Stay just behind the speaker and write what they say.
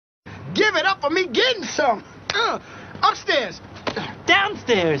Give it up for me getting some. Upstairs.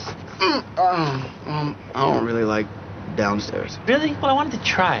 Downstairs. I don't really like downstairs. Really? Well, I wanted to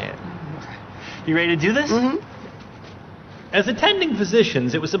try it. You ready to do this? Mm-hmm. As attending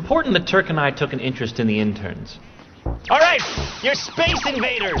physicians, it was important that Turk and I took an interest in the interns. All right, you're space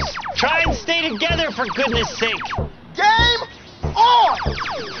invaders. Try and stay together, for goodness sake. Game on!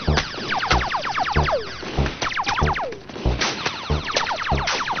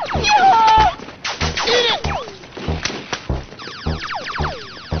 Yeah! Eat it!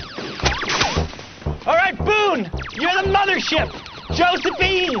 All right, Boone, you're the mothership.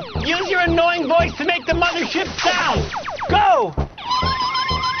 Josephine, use your annoying voice to make the mothership sound. Go!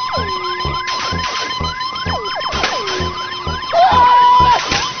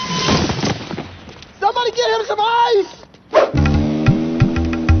 Somebody get him some ice!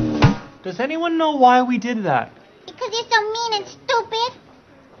 Does anyone know why we did that? Because you're so mean and stupid.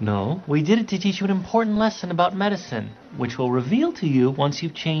 No, we did it to teach you an important lesson about medicine, which we'll reveal to you once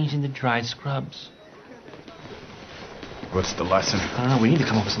you've changed into dry scrubs. What's the lesson? I don't know, we need to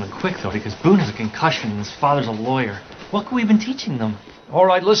come up with something quick, though, because Boone has a concussion and his father's a lawyer. What could we have been teaching them? All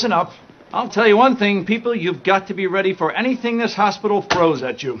right, listen up. I'll tell you one thing, people. You've got to be ready for anything this hospital throws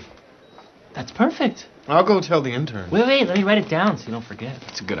at you. That's perfect. I'll go tell the intern. Wait, let me write it down so you don't forget.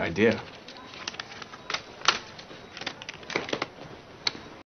 That's a good idea.